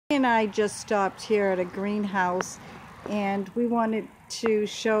And I just stopped here at a greenhouse, and we wanted to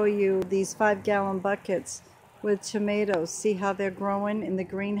show you these 5-gallon buckets with tomatoes. See how they're growing in the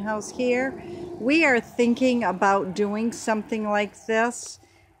greenhouse here? We are thinking about doing something like this,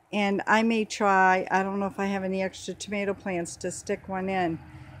 and I may try. I don't know if I have any extra tomato plants to stick one in,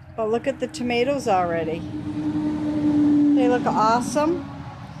 but look at the tomatoes already. They look awesome.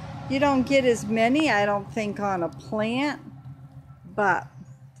 You don't get as many, I don't think, on a plant, but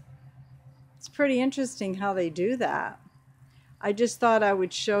it's pretty interesting how they do that. I just thought I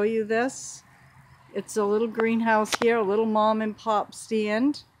would show you this. It's a little greenhouse here, a little mom and pop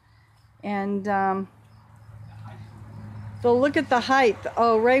stand. And so look at the height.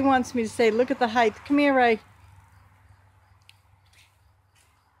 Oh, Ray wants me to say, look at the height. Come here, Ray.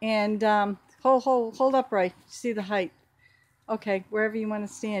 And hold up, Ray. See the height. Okay, wherever you want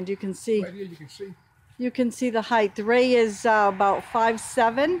to stand, you can see. Right here, you can see. You can see the height. Ray is about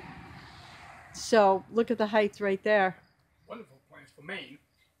 5'7". So look at the height right there. Wonderful plants for Maine.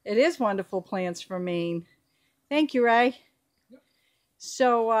 It is wonderful plants for Maine. Thank you, Ray. Yep.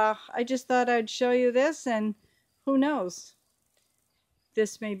 So I just thought I'd show you this, and who knows?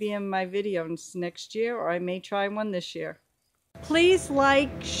 This may be in my videos next year, or I may try one this year. Please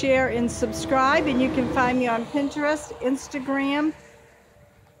like, share, and subscribe, and you can find me on Pinterest, Instagram,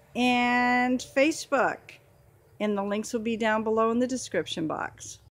 and Facebook. And the links will be down below in the description box.